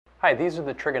Hi, these are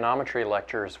the trigonometry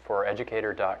lectures for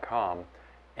Educator.com,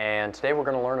 and today we're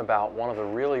going to learn about one of the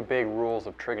really big rules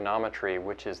of trigonometry,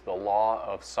 which is the law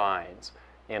of sines.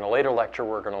 In a later lecture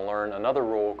we're going to learn another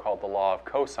rule called the law of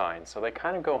cosines, so they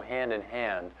kind of go hand in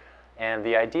hand, and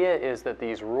the idea is that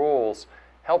these rules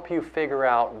help you figure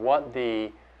out what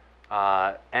the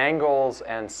angles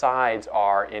and sides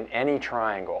are in any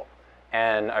triangle.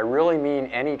 And I really mean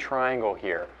any triangle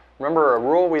here. Remember, a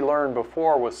rule we learned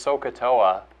before was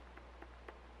SOHCAHTOA.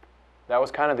 That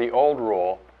was kind of the old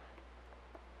rule.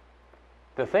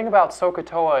 The thing about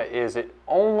SOHCAHTOA is it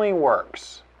only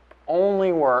works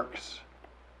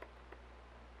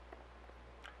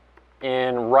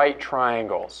in right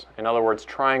triangles. In other words,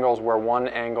 triangles where one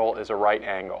angle is a right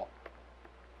angle.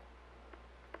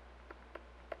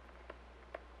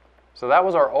 So that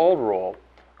was our old rule.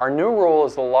 Our new rule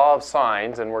is the law of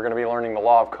sines, and we're going to be learning the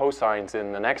law of cosines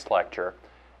in the next lecture.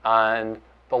 And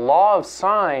the law of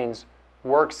sines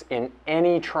works in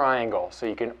any triangle, so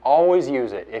you can always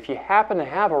use it. If you happen to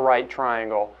have a right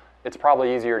triangle, it's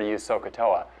probably easier to use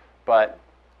SOHCAHTOA. But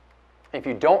if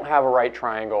you don't have a right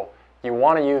triangle, you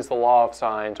want to use the law of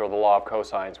sines or the law of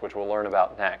cosines, which we'll learn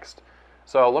about next.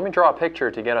 So let me draw a picture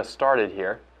to get us started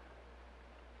here.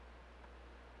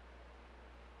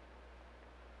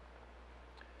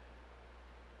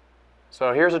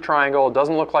 So here's a triangle. It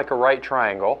doesn't look like a right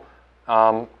triangle.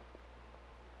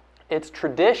 It's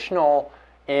traditional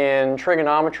in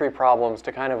trigonometry problems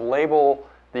to kind of label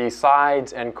the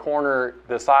sides and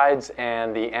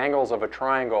the angles of a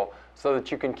triangle so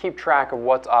that you can keep track of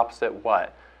what's opposite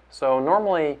what. So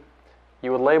normally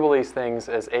you would label these things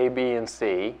as A, B, and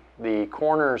C, the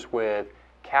corners with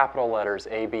capital letters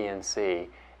A, B, and C,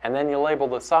 and then you label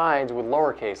the sides with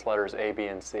lowercase letters A, B,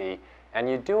 and C, and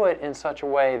you do it in such a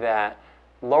way that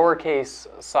lowercase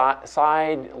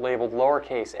side labeled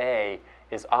lowercase a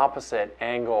is opposite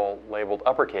angle labeled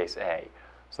uppercase A.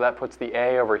 So that puts the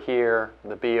A over here,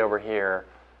 the B over here,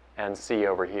 and C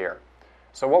over here.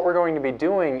 So what we're going to be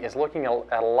doing is looking at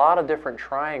a lot of different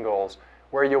triangles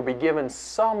where you'll be given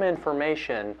some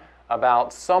information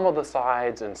about some of the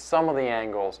sides and some of the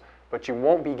angles, but you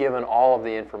won't be given all of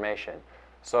the information.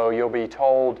 So you'll be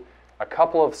told a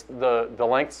couple of the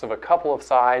lengths of a couple of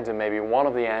sides and maybe one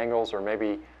of the angles, or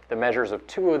maybe the measures of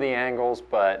two of the angles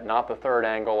but not the third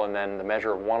angle, and then the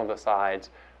measure of one of the sides,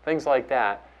 things like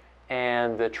that.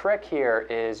 And the trick here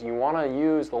is you want to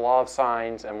use the law of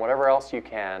sines and whatever else you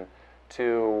can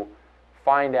to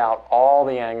find out all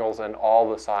the angles and all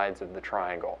the sides of the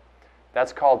triangle.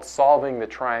 That's called solving the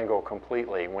triangle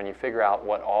completely, when you figure out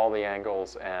what all the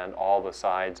angles and all the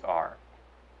sides are.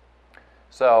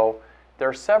 So there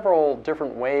are several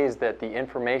different ways that the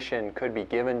information could be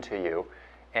given to you,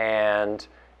 and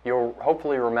you'll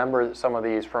hopefully remember some of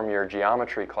these from your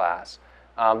geometry class.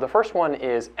 The first one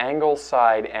is angle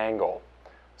side angle.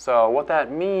 So what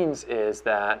that means is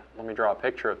that, let me draw a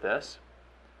picture of this.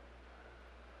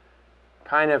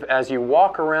 Kind of as you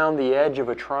walk around the edge of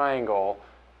a triangle,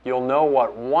 you'll know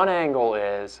what one angle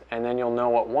is, and then you'll know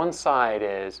what one side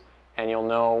is, and you'll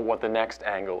know what the next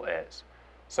angle is.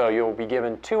 So you'll be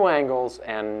given two angles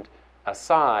and a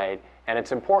side, and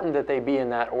it's important that they be in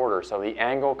that order. So the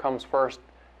angle comes first,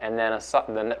 and then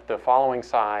the following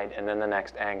side, and then the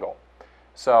next angle.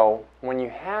 So when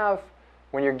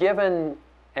you're given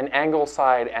an angle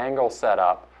side angle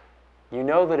setup, you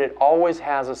know that it always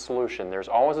has a solution. There's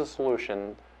always a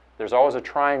solution. There's always a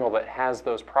triangle that has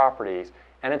those properties,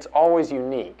 and it's always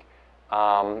unique.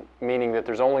 Meaning that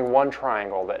there's only one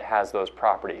triangle that has those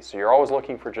properties. So you're always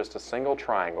looking for just a single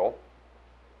triangle.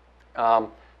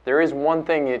 There is one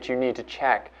thing that you need to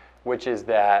check, which is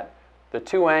that the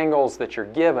two angles that you're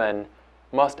given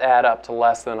must add up to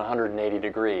less than 180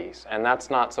 degrees. And that's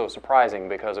not so surprising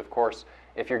because, of course,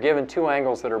 if you're given two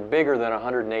angles that are bigger than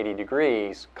 180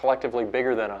 degrees, collectively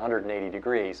bigger than 180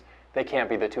 degrees, they can't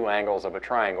be the two angles of a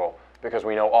triangle, because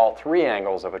we know all three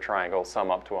angles of a triangle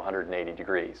sum up to 180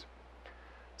 degrees.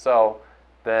 So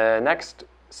the next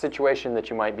situation that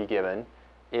you might be given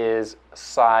is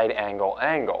side angle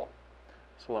angle.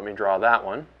 So let me draw that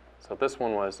one. So this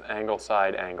one was angle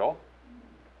side angle.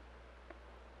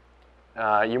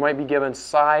 You might be given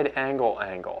side angle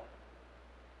angle.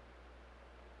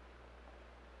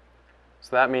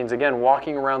 So that means, again,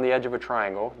 walking around the edge of a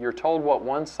triangle, you're told what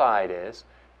one side is,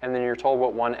 and then you're told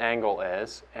what one angle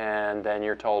is, and then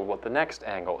you're told what the next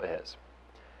angle is.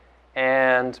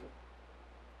 And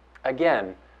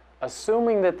again,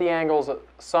 assuming that the angles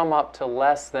sum up to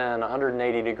less than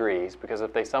 180 degrees, because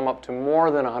if they sum up to more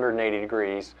than 180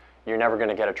 degrees, you're never going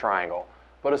to get a triangle.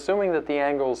 But assuming that the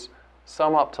angles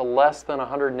sum up to less than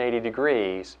 180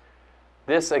 degrees,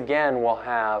 this again will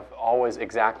have always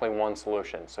exactly one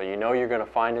solution. So you know you're going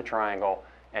to find a triangle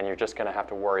and you're just going to have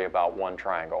to worry about one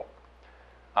triangle.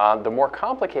 The more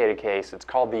complicated case, it's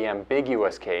called the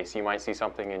ambiguous case. You might see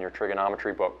something in your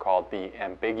trigonometry book called the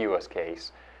ambiguous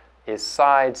case, is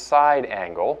side-side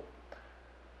angle.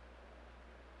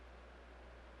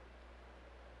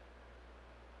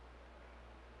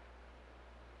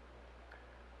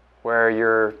 Where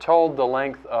you're told the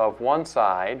length of one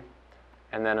side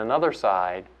and then another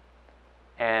side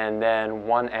and then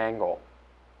one angle.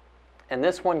 And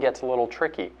this one gets a little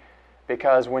tricky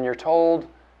because when you're told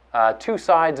two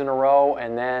sides in a row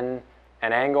and then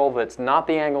an angle that's not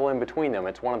the angle in between them,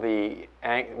 it's one of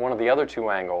the other two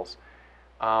angles,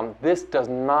 this does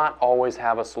not always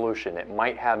have a solution. It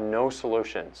might have no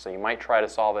solution, so you might try to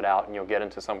solve it out and you'll get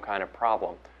into some kind of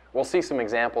problem. We'll see some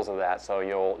examples of that, so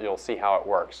you'll see how it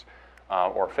works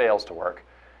or fails to work.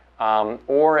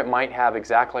 Or it might have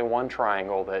exactly one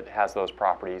triangle that has those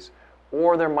properties,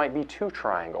 or there might be two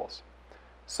triangles.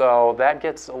 So that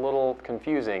gets a little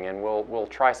confusing, and we'll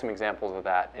try some examples of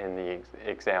that in the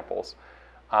examples.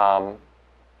 Angle,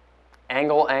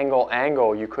 angle,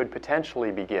 angle you could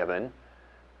potentially be given.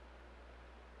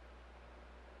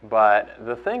 But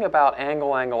the thing about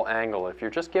angle, angle, angle, if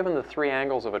you're just given the three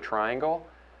angles of a triangle,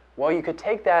 well, you could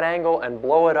take that angle and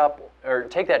blow it up, or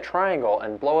take that triangle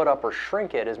and blow it up or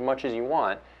shrink it as much as you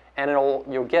want, and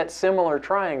you'll get similar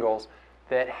triangles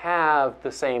that have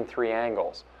the same three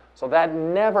angles. So that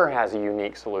never has a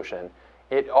unique solution.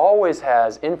 It always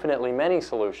has infinitely many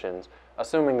solutions,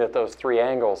 assuming that those three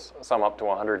angles sum up to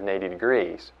 180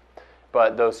 degrees.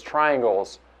 But those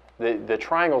triangles, the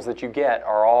triangles that you get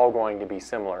are all going to be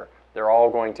similar. They're all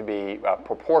going to be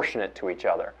proportionate to each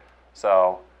other.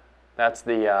 So that's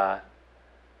the,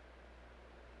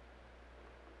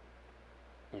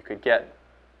 you could get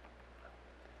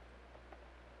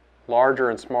larger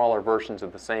and smaller versions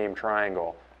of the same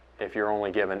triangle if you're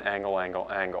only given angle, angle,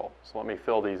 angle. So let me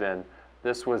fill these in.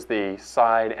 This was the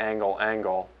side angle,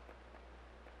 angle,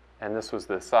 and this was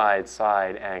the side,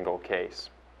 side angle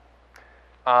case.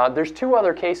 There's two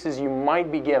other cases you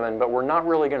might be given, but we're not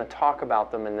really going to talk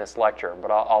about them in this lecture.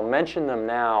 But I'll mention them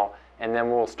now, and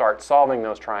then we'll start solving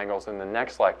those triangles in the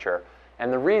next lecture.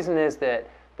 And the reason is that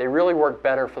they really work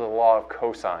better for the law of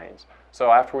cosines. So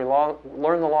after we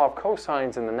learn the law of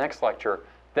cosines in the next lecture,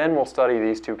 then we'll study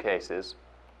these two cases.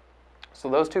 So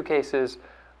those two cases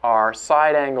are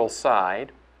side angle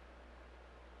side,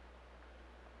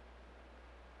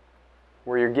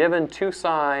 where you're given two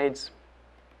sides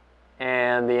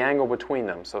and the angle between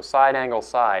them. So side angle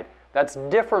side. That's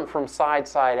different from side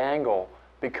side angle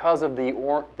because of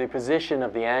the position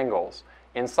of the angles.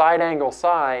 In side angle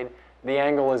side, the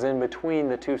angle is in between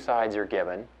the two sides you're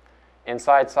given. In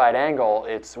side side angle,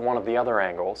 it's one of the other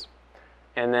angles.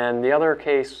 And then the other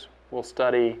case we'll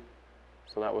study,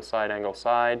 so that was side angle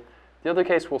side. The other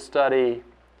case we'll study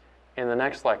in the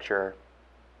next lecture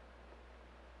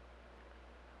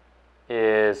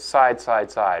is side,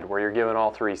 side, side, where you're given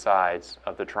all three sides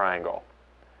of the triangle.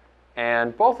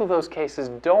 And both of those cases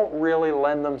don't really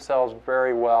lend themselves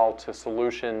very well to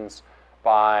solutions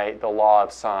by the law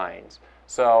of sines.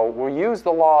 So we'll use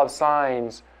the law of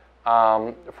sines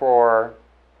for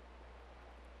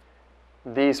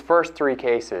these first three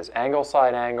cases: angle,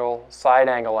 side angle,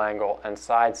 and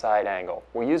side, side angle.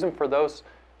 We'll use them for those,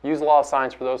 use the law of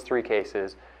sines for those three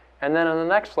cases. And then in the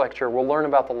next lecture, we'll learn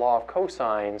about the law of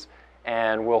cosines,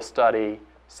 and we'll study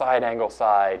side angle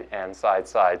side and side,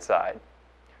 side, side.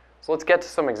 So let's get to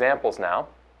some examples now.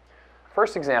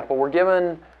 First example, we're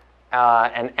given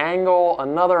an angle,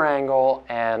 another angle,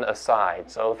 and a side.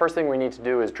 So the first thing we need to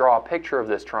do is draw a picture of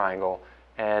this triangle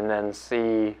and then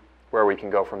see where we can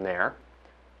go from there.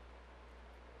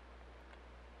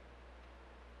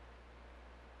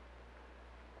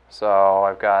 So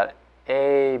I've got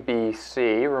A, B,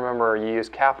 C. Remember, you use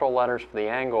capital letters for the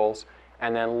angles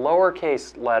and then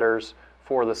lowercase letters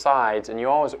for the sides, and you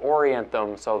always orient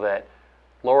them so that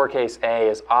lowercase a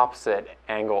is opposite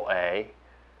angle A.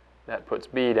 That puts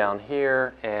B down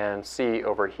here and C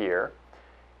over here.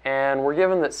 And we're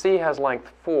given that C has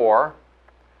length 4.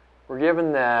 We're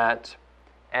given that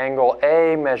angle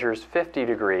A measures 50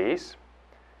 degrees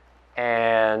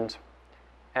and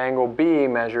angle B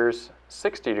measures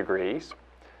 60 degrees.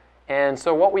 And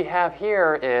so what we have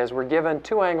here is we're given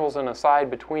two angles and a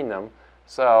side between them.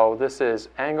 So this is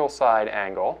angle, side,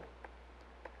 angle.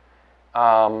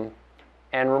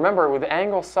 And remember, with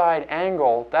angle, side,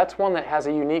 angle, that's one that has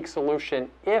a unique solution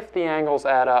if the angles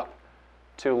add up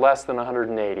to less than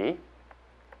 180.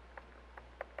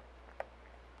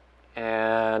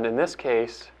 And in this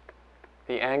case,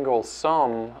 the angles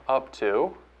sum up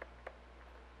to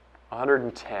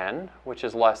 110, which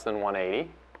is less than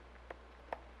 180.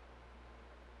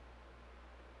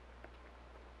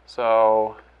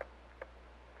 So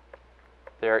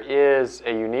there is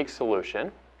a unique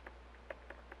solution.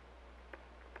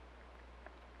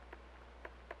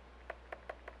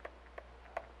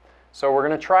 So we're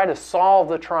going to try to solve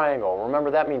the triangle.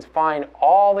 Remember, that means find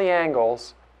all the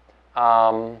angles,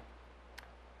 find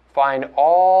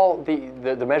all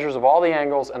the measures of all the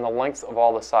angles and the lengths of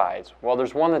all the sides. Well,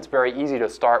 there's one that's very easy to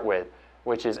start with,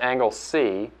 which is angle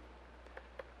C,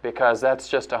 because that's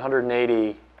just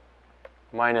 180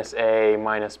 minus A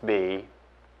minus B,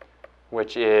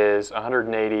 which is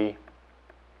 180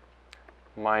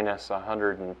 minus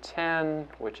 110,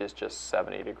 which is just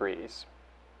 70 degrees.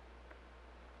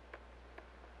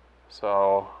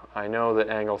 So I know that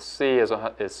angle C is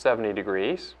 70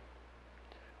 degrees.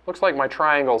 Looks like my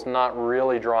triangle's not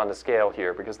really drawn to scale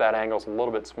here because that angle's a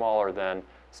little bit smaller than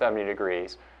 70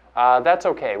 degrees. That's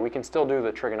okay. We can still do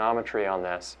the trigonometry on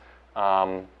this.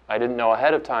 I didn't know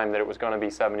ahead of time that it was going to be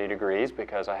 70 degrees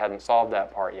because I hadn't solved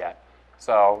that part yet.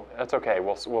 So that's okay.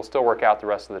 We'll still work out the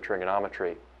rest of the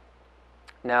trigonometry.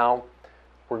 Now,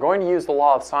 we're going to use the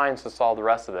law of sines to solve the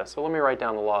rest of this. So let me write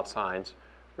down the law of sines.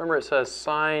 Remember, it says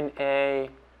sine A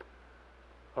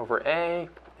over A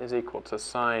is equal to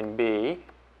sine B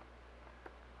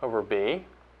over B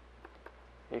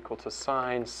equal to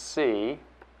sine C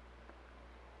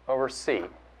over C.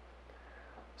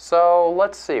 So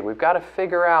let's see. We've got to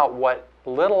figure out what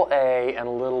little a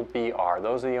and little b are.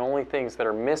 Those are the only things that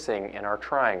are missing in our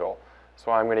triangle.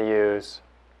 So I'm going to use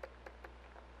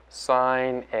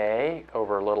sine A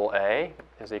over little a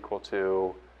is equal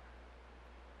to,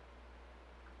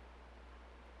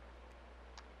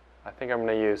 I think I'm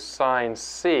going to use sine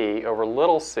C over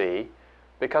little c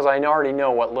because I already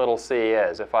know what little c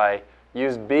is. If I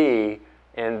used b,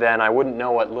 and then I wouldn't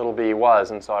know what little b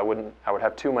was, and so I would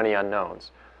have too many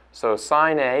unknowns. So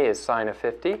sine A is sine of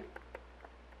 50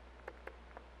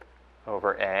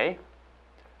 over A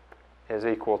is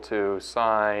equal to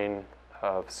sine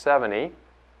of 70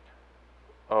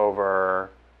 over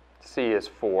C is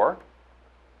 4.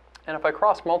 And if I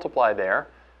cross multiply there,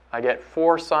 I get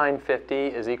 4 sine 50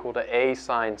 is equal to A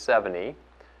sine 70,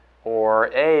 or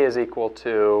A is equal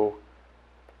to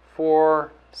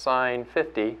 4 sine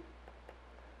 50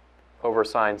 over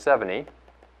sine 70.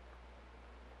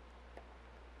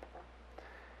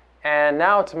 And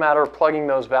now it's a matter of plugging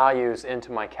those values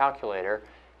into my calculator.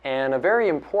 And a very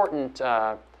important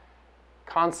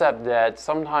concept that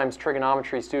sometimes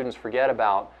trigonometry students forget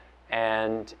about,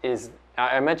 and is,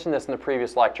 I mentioned this in the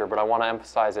previous lecture, but I want to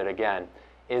emphasize it again,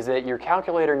 is that your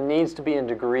calculator needs to be in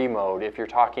degree mode if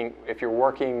you're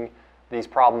working these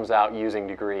problems out using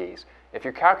degrees. If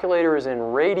your calculator is in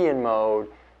radian mode,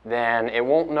 then it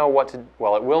won't know what to,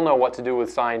 well, it will know what to do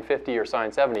with sine 50 or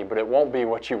sine 70, but it won't be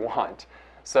what you want.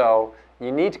 So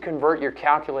you need to convert your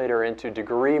calculator into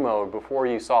degree mode before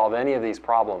you solve any of these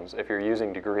problems if you're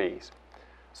using degrees.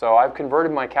 So I've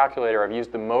converted my calculator. I've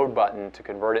used the mode button to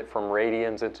convert it from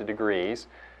radians into degrees.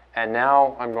 And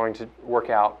now I'm going to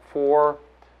work out 4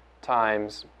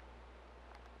 times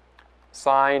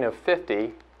sine of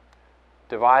 50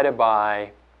 divided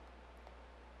by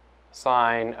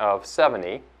sine of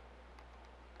 70.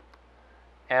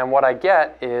 And what I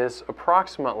get is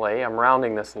approximately, I'm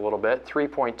rounding this a little bit,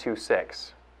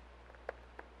 3.26.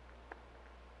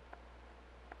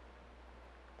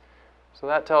 So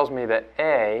that tells me that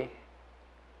A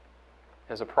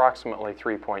is approximately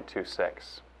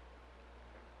 3.26.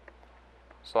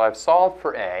 So I've solved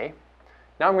for A.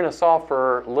 Now I'm going to solve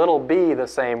for little b the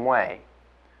same way.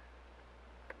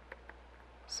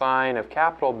 Sine of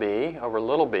capital B over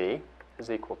little b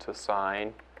is equal to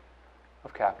sine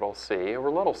of capital C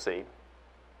over little c.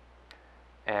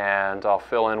 And I'll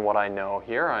fill in what I know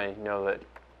here. I know that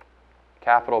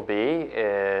capital B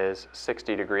is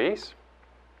 60 degrees.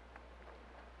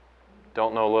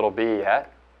 Don't know little b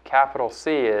yet. Capital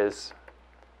C is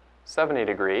 70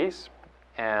 degrees,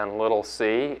 and little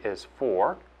c is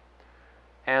 4.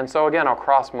 And so again, I'll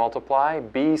cross multiply.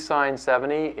 B sine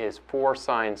 70 is 4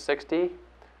 sine 60.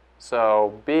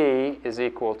 So B is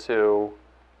equal to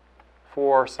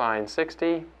 4 sine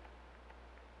 60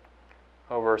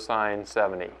 over sine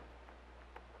 70.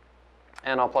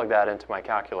 And I'll plug that into my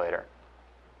calculator.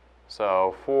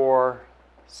 So 4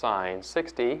 sine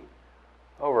 60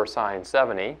 over sine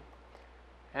 70,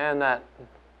 and that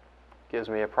gives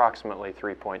me approximately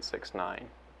 3.69.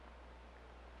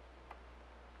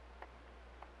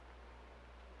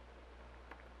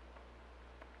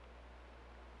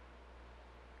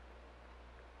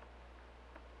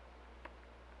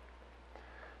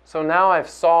 So now I've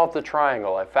solved the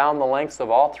triangle. I've found the lengths of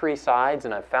all three sides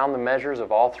and I've found the measures of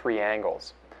all three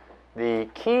angles. The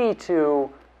key to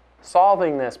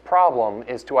solving this problem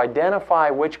is to identify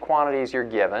which quantities you're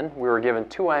given. We were given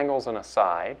two angles and a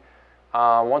side.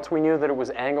 Once we knew that it was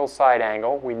angle, side,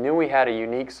 angle, we knew we had a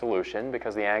unique solution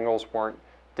because the angles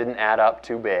didn't add up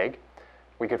too big.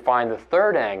 We could find the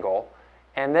third angle,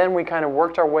 and then we kind of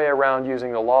worked our way around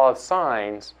using the law of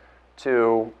sines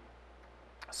to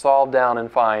solve down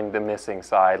and find the missing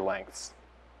side lengths.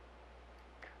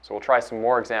 So we'll try some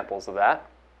more examples of that.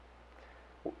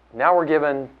 Now we're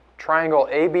given triangle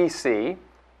ABC,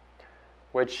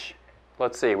 which,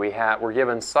 let's see, we're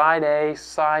given side A,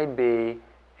 side B,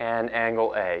 and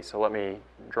angle A. So let me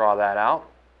draw that out.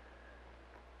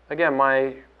 Again,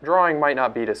 my drawing might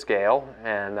not be to scale,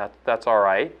 and that's all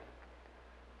right.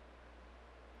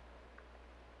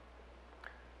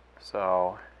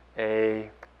 So A,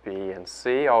 B, and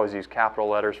C. Always use capital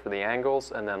letters for the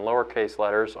angles, and then lowercase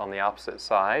letters on the opposite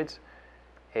sides,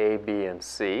 A, B, and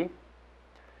C.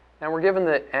 And we're given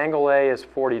that angle A is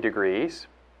 40 degrees,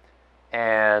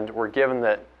 and we're given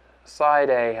that side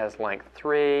A has length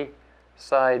 3,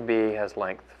 side B has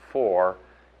length 4,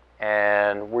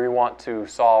 and we want to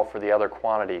solve for the other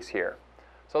quantities here.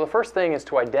 So the first thing is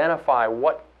to identify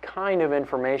what kind of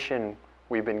information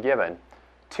we've been given.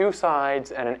 Two sides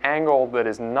and an angle that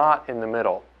is not in the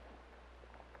middle.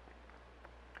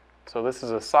 So this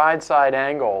is a side-side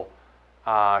angle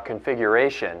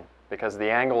configuration because the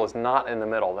angle is not in the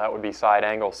middle. That would be side,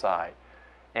 angle, side.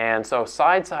 And so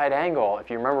side-side angle, if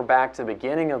you remember back to the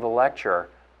beginning of the lecture,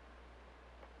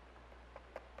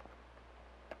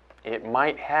 it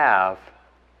might have,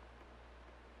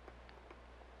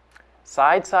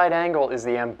 side-side angle is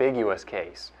the ambiguous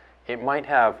case. It might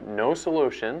have no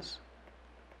solutions,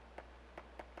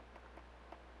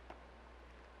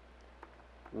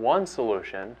 one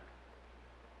solution,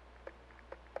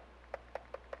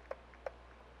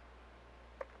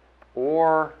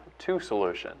 or two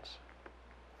solutions.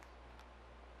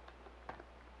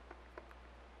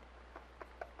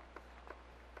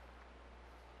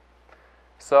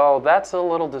 So that's a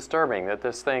little disturbing that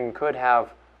this thing could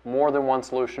have more than one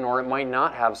solution, or it might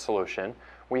not have a solution.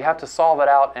 We have to solve it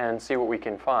out and see what we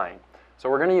can find. So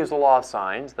we're going to use the law of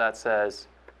sines that says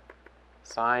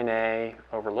sine A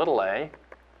over little a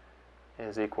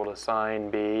is equal to sine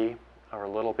B over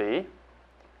little b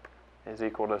is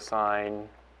equal to sine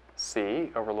C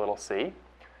over little c.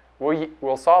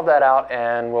 We'll solve that out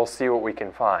and we'll see what we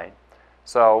can find.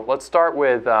 So let's start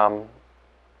with, I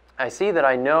see that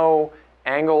I know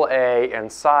angle A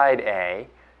and side A,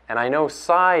 and I know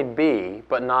side B,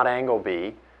 but not angle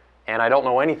B, and I don't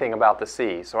know anything about the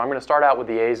C. So I'm going to start out with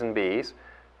the A's and B's.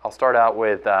 I'll start out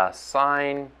with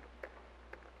sine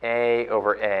A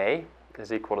over A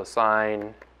is equal to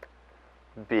sine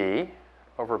B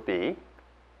over B.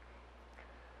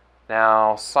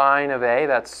 Now sine of A,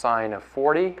 that's sine of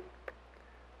 40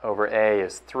 over A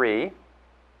is 3.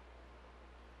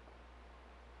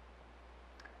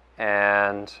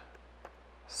 And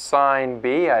sine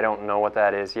B, I don't know what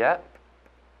that is yet.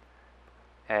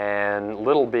 And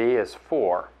little b is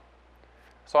 4.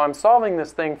 So I'm solving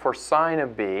this thing for sine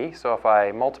of B. So if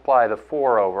I multiply the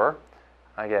 4 over,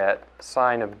 I get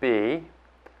sine of B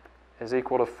is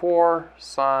equal to 4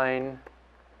 sine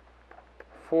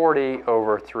 40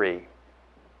 over 3.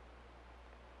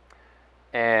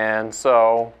 And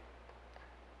so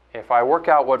if I work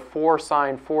out what 4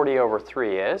 sine 40 over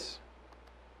 3 is,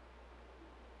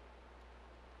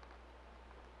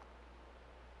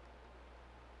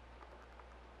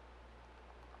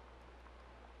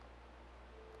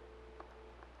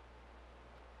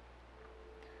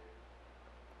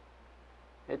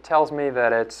 it tells me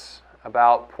that it's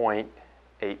about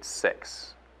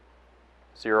 0.86,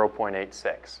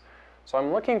 0.86. So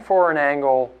I'm looking for an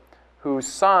angle whose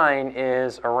sine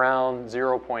is around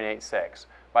 0.86.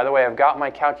 By the way, I've got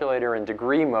my calculator in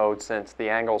degree mode since the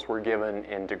angles were given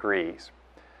in degrees.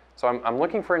 So I'm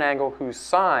looking for an angle whose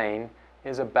sine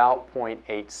is about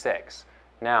 0.86.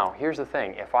 Now, here's the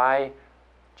thing. If I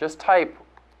just type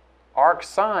arc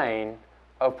sine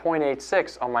of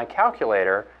 0.86 on my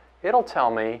calculator, it'll tell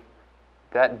me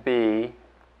that B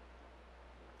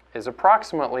is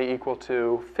approximately equal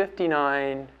to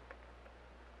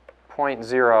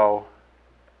 59.0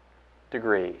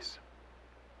 degrees.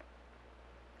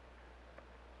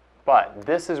 But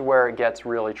this is where it gets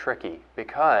really tricky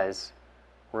because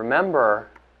remember,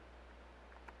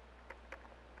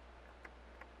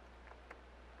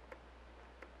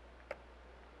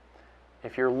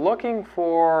 if you're looking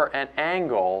for an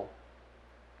angle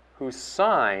whose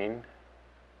sine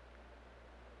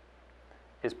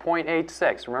is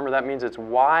 0.86. Remember, that means its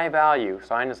y value,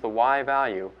 sine is the y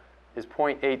value, is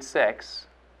 0.86.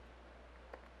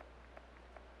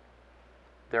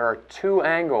 There are two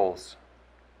angles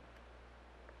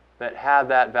that have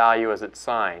that value as its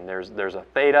sine. There's a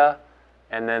theta,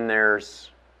 and then there's,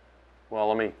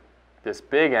 well, this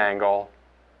big angle,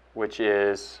 which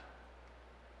is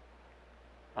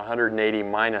 180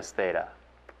 minus theta.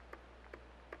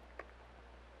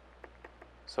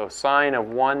 So sine of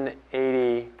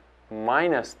 180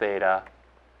 minus theta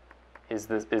is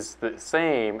the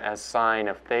same as sine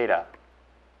of theta.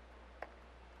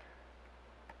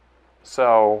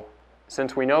 So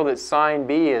since we know that sine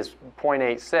B is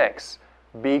 0.86,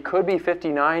 B could be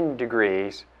 59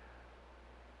 degrees.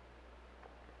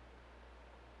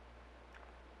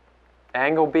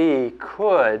 Angle B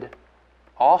could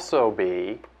also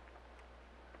be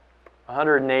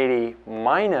 180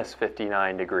 minus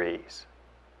 59 degrees.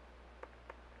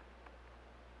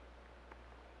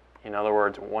 In other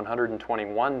words,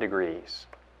 121 degrees.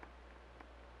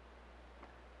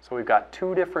 So we've got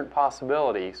two different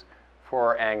possibilities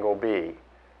for angle B.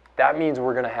 That means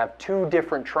we're going to have two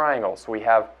different triangles. We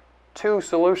have two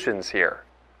solutions here.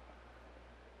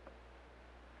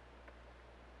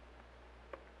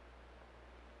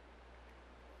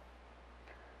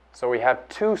 So we have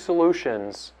two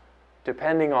solutions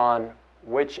depending on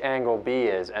which angle B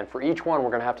is. And for each one, we're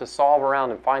going to have to solve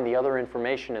around and find the other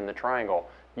information in the triangle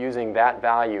using that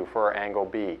value for our angle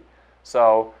B.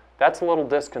 So that's a little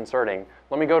disconcerting.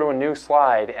 Let me go to a new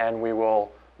slide and we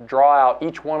will draw out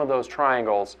each one of those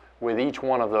triangles with each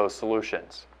one of those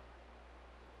solutions.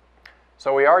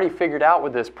 So we already figured out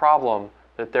with this problem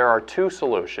that there are two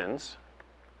solutions.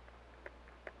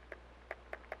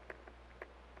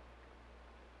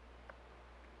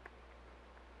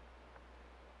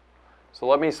 So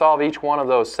let me solve each one of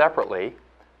those separately.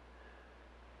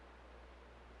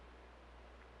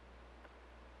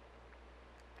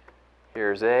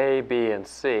 Here's A, B, and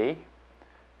C.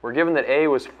 We're given that A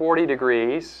was 40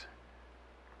 degrees.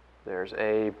 There's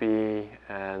A, B,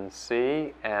 and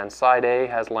C. And side A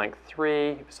has length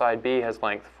 3, side B has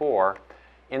length 4.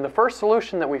 In the first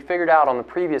solution that we figured out on the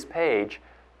previous page,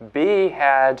 B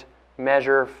had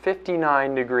measure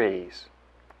 59 degrees.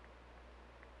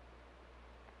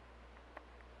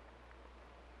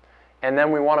 And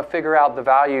then we want to figure out the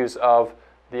values of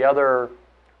the other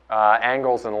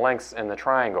angles and lengths in the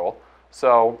triangle.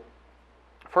 So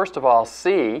first of all,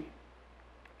 C,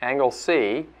 angle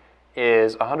C,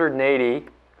 is 180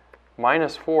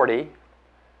 minus 40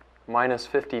 minus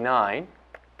 59.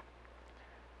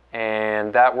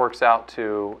 And that works out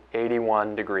to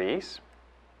 81 degrees,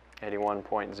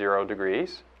 81.0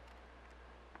 degrees.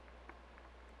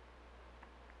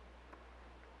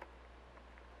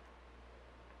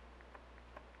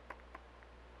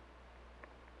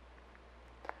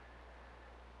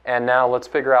 And now let's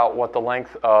figure out what the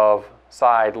length of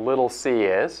side little c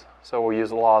is. So we'll use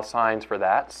the law of sines for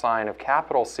that. Sine of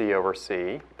capital C over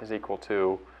C is equal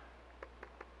to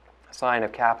sine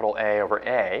of capital A over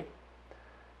A.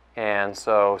 And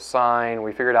so sine,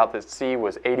 we figured out that C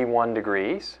was 81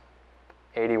 degrees.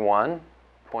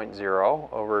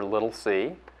 81.0 over little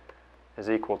c is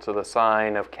equal to the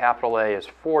sine of capital A is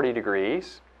 40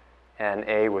 degrees, and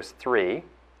A was 3.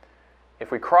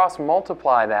 If we cross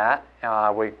multiply that,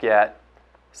 we get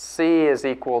C is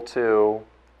equal to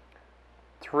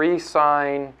 3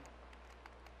 sine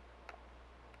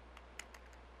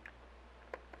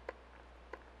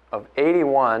of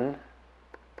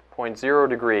 81.0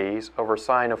 degrees over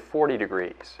sine of 40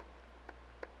 degrees.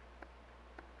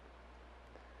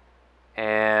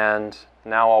 And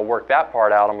now I'll work that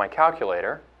part out on my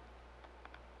calculator.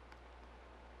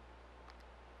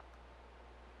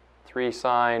 3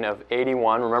 sine of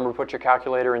 81, remember to put your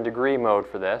calculator in degree mode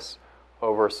for this,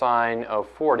 over sine of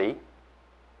 40.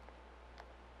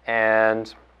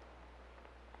 And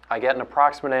I get an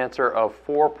approximate answer of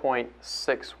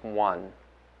 4.61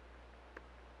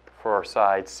 for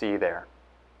side C there.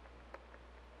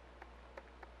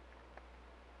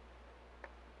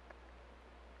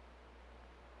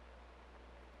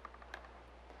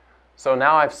 So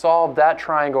now I've solved that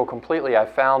triangle completely.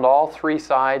 I've found all 3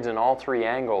 sides and all 3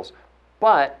 angles.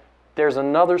 But there's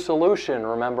another solution,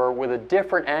 remember, with a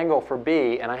different angle for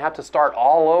B, and I have to start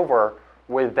all over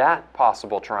with that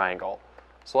possible triangle.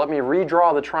 So let me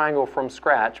redraw the triangle from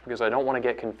scratch because I don't want to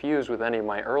get confused with any of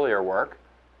my earlier work.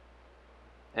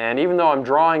 And even though I'm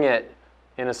drawing it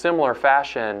in a similar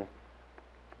fashion,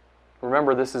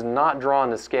 remember this is not drawn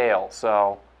to scale,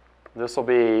 so this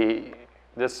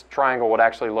triangle would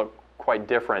actually look quite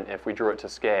different if we drew it to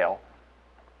scale.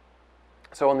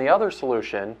 So in the other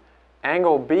solution,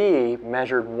 angle B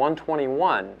measured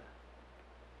 121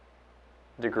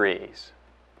 degrees.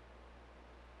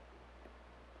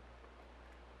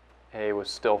 A was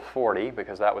still 40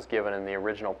 because that was given in the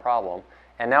original problem.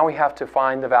 And now we have to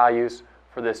find the values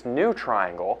for this new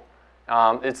triangle.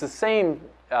 It's the same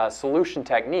solution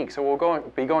technique, so we'll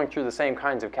be going through the same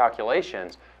kinds of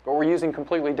calculations, but we're using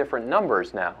completely different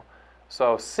numbers now.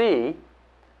 So C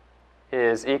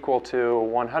is equal to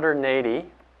 180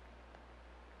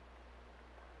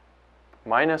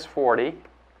 minus 40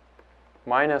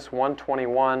 minus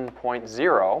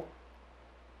 121.0,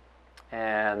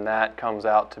 and that comes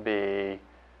out to be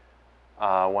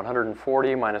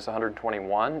 140 minus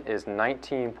 121 is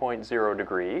 19.0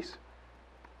 degrees.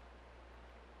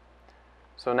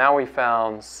 So now we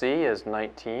found C is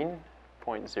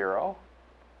 19.0.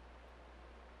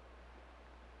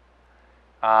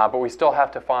 But we still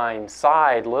have to find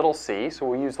side little c, so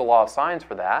we'll use the law of sines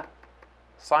for that.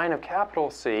 Sine of capital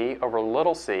C over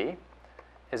little c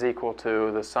is equal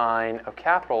to the sine of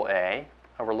capital A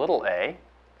over little a.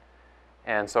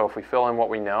 And so if we fill in what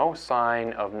we know,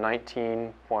 sine of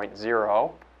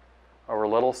 19.0 over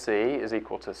little c is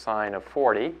equal to sine of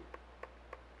 40.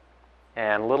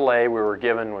 And little a we were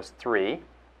given was 3.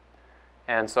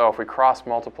 And so if we cross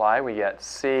multiply, we get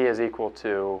c is equal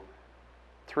to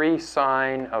 3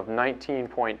 sine of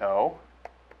 19.0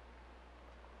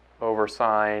 over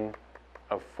sine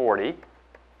of 40.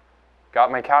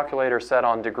 Got my calculator set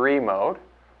on degree mode,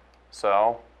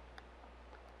 so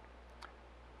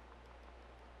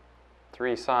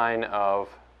 3 sine of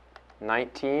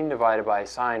 19 divided by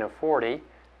sine of 40.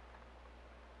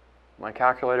 My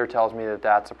calculator tells me that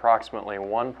that's approximately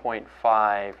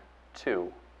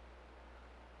 1.52.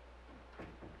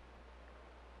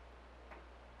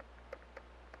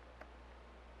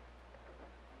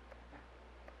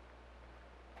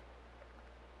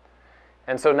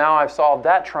 And so now I've solved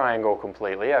that triangle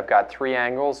completely. I've got 3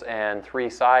 angles and 3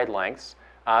 side lengths,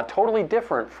 totally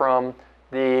different from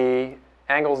the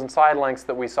angles and side lengths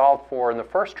that we solved for in the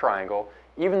first triangle,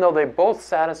 even though they both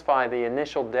satisfy the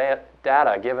initial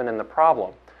data given in the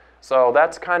problem. So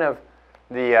that's kind of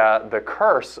the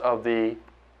curse of the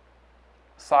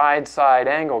side-side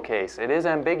angle case. It is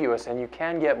ambiguous, and you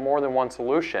can get more than one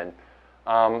solution.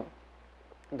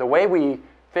 The way we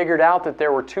figured out that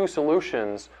there were 2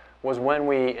 solutions was when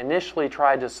we initially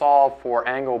tried to solve for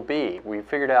angle B. We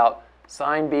figured out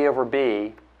sine B over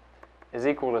B is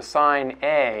equal to sine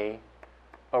A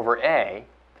over A,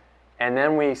 and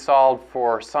then we solved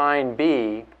for sine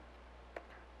B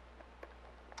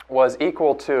was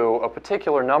equal to a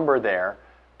particular number there,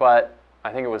 but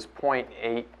I think it was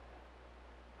 0.8,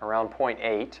 around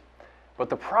 0.8. But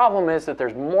the problem is that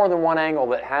there's more than one angle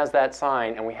that has that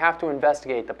sign, and we have to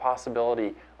investigate the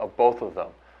possibility of both of them.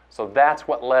 So that's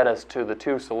what led us to the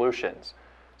 2 solutions.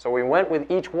 So we went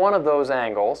with each one of those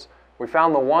angles. We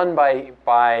found the one by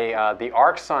the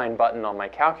arc sine button on my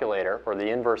calculator, or the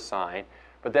inverse sine.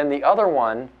 But then the other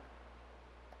one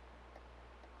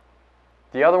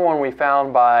we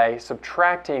found by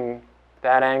subtracting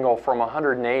that angle from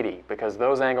 180, because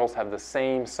those angles have the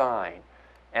same sign.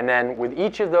 And then with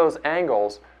each of those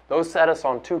angles, those set us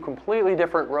on 2 completely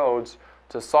different roads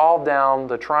to solve down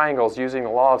the triangles using the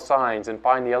law of sines and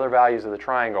find the other values of the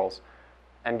triangles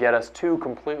and get us 2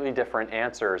 completely different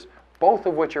answers, both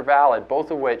of which are valid, both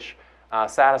of which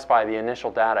satisfy the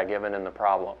initial data given in the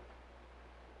problem.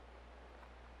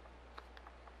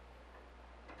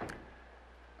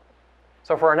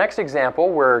 So for our next example,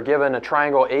 we're given a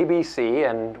triangle ABC,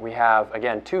 and we have,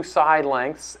 again, 2 side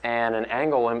lengths and an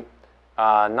angle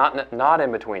not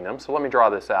in between them. So let me draw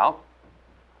this out.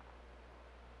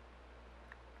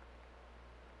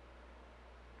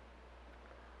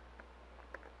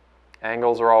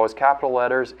 Angles are always capital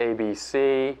letters, A, B,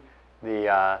 C.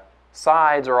 The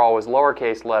sides are always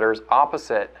lowercase letters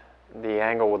opposite the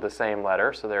angle with the same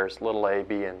letter. So there's little a,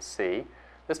 b, and c.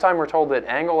 This time we're told that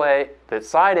that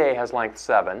side A has length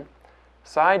 7,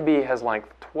 side B has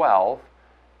length 12,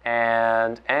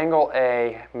 and angle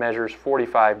A measures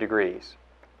 45 degrees.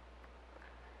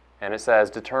 And it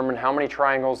says, determine how many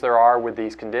triangles there are with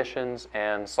these conditions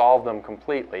and solve them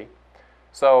completely.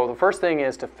 So the first thing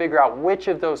is to figure out which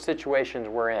of those situations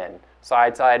we're in.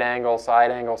 Side, side, angle, side,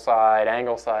 angle, side,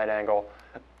 angle, side, angle.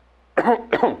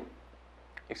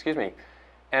 Excuse me.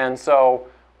 And so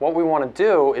what we want to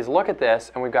do is look at this,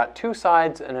 and we've got 2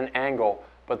 sides and an angle,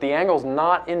 but the angle's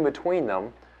not in between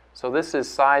them. So this is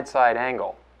side, side,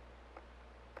 angle.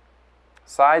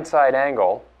 Side, side,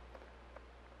 angle.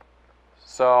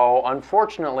 So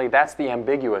unfortunately, that's the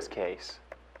ambiguous case.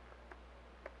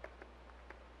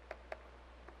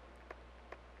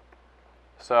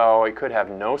 So it could have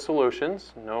no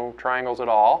solutions, no triangles at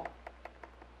all.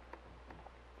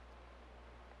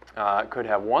 It could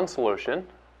have one solution.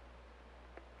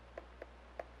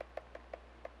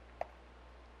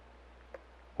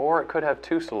 Or it could have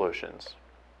two solutions.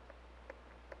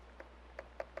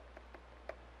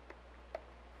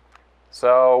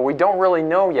 So we don't really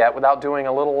know yet without doing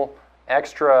a little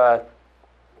extra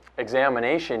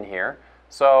examination here.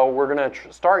 So we're going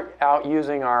to start out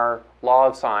using our law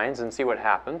of sines and see what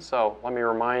happens. So let me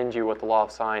remind you what the law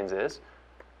of sines is.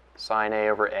 Sine A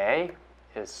over A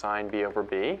is sine B over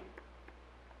B,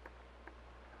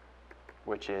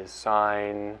 which is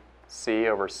sine C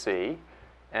over C.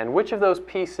 And which of those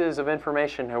pieces of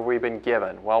information have we been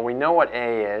given? Well, we know what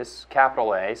A is,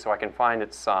 capital A, so I can find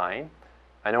its sign.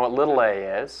 I know what little a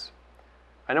is.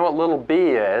 I know what little b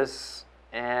is,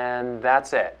 and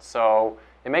that's it. So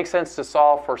it makes sense to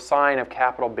solve for sine of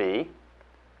capital B.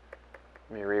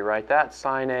 Let me rewrite that.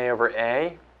 Sine A over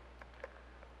A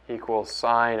equals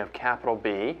sine of capital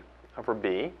B over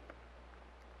B.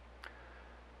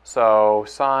 So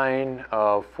sine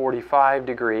of 45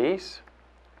 degrees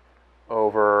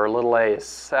over little a is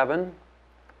 7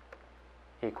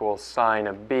 equals sine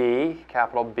of b,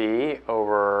 capital B,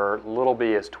 over little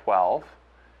b is 12.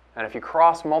 And if you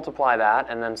cross multiply that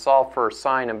and then solve for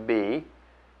sine of b,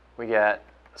 we get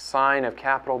sine of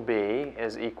capital B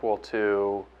is equal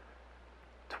to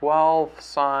 12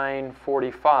 sine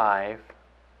 45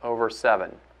 over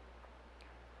 7.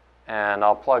 And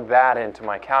I'll plug that into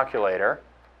my calculator.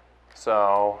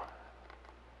 So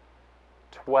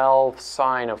 12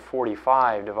 sine of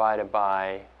 45 divided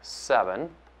by 7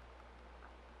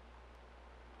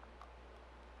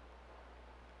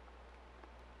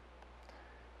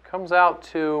 comes out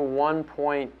to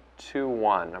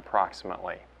 1.21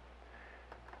 approximately.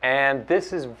 And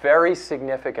this is very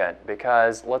significant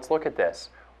because let's look at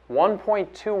this.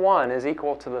 1.21 is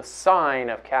equal to the sine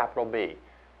of capital B.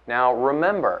 Now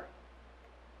remember,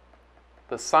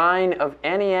 the sine of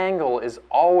any angle is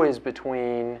always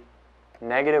between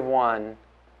 -1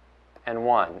 and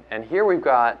 1. And here we've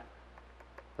got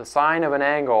the sine of an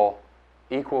angle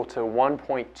equal to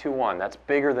 1.21. That's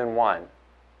bigger than 1.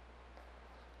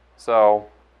 So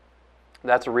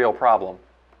that's a real problem.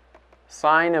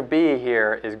 Sine of b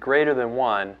here is greater than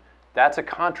 1. That's a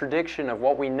contradiction of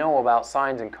what we know about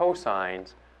sines and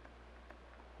cosines,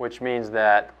 which means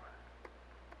that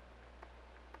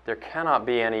there cannot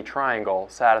be any triangle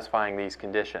satisfying these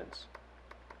conditions.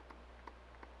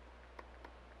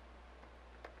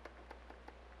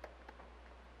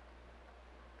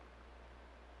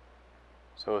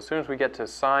 So as soon as we get to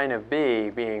sine of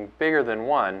b being bigger than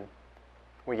 1,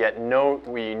 we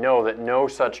know that no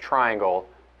such triangle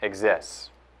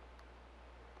exists.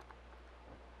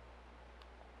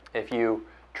 If you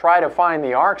try to find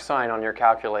the arcsine on your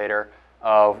calculator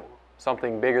of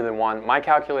something bigger than 1, my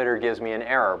calculator gives me an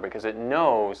error because it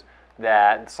knows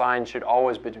that sine should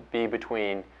always be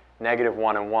between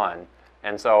 -1 and 1.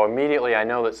 And so immediately I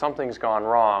know that something's gone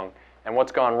wrong. And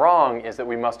what's gone wrong is that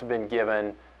we must have been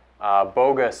given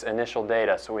bogus initial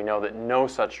data, so we know that no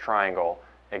such triangle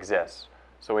exists.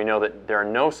 So we know that there are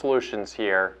no solutions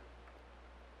here,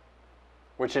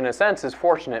 which in a sense is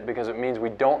fortunate because it means we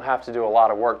don't have to do a lot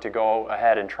of work to go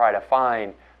ahead and try to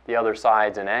find the other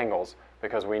sides and angles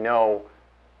because we know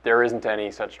there isn't any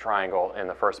such triangle in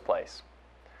the first place.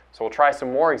 So we'll try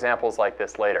some more examples like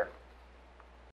this later.